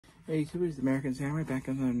Hey YouTube, it's the American Samurai back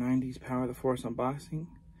in the 90s Power of the Force unboxing.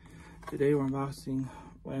 Today we're unboxing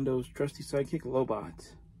Lando's trusty sidekick,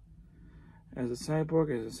 Lobot. As a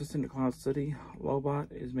cyborg, as assistant to Cloud City, Lobot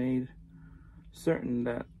is made certain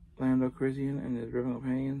that Lando Calrissian and his rebel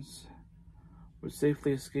companions would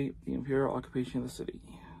safely escape the Imperial occupation of the city.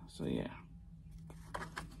 So yeah.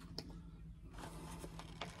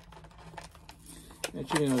 And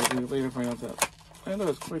you know, we later find out that Lando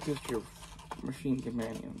has quite a history of machine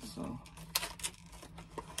companions, so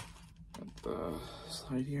got the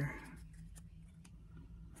slide here.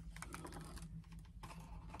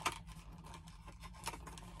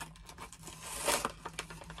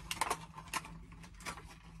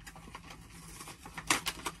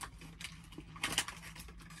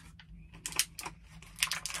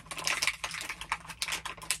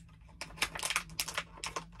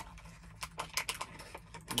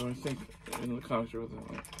 I think in the comics with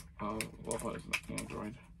Lobot is an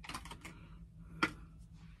android.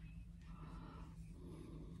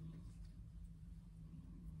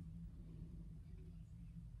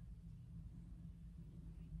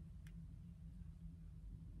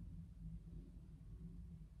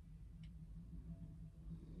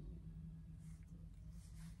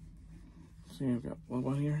 So you've got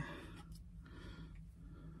Lobot here.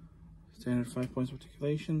 Standard 5 points of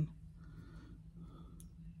articulation.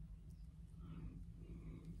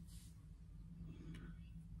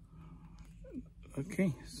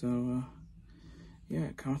 Okay, so yeah,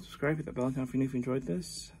 comment, subscribe, hit that bell icon if you enjoyed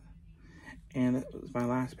this. And that was my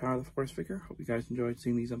last Power of the Force figure. Hope you guys enjoyed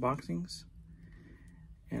seeing these unboxings.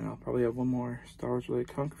 And I'll probably have one more Star Wars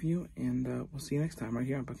related comic review. And we'll see you next time right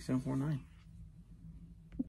here on Bucky749.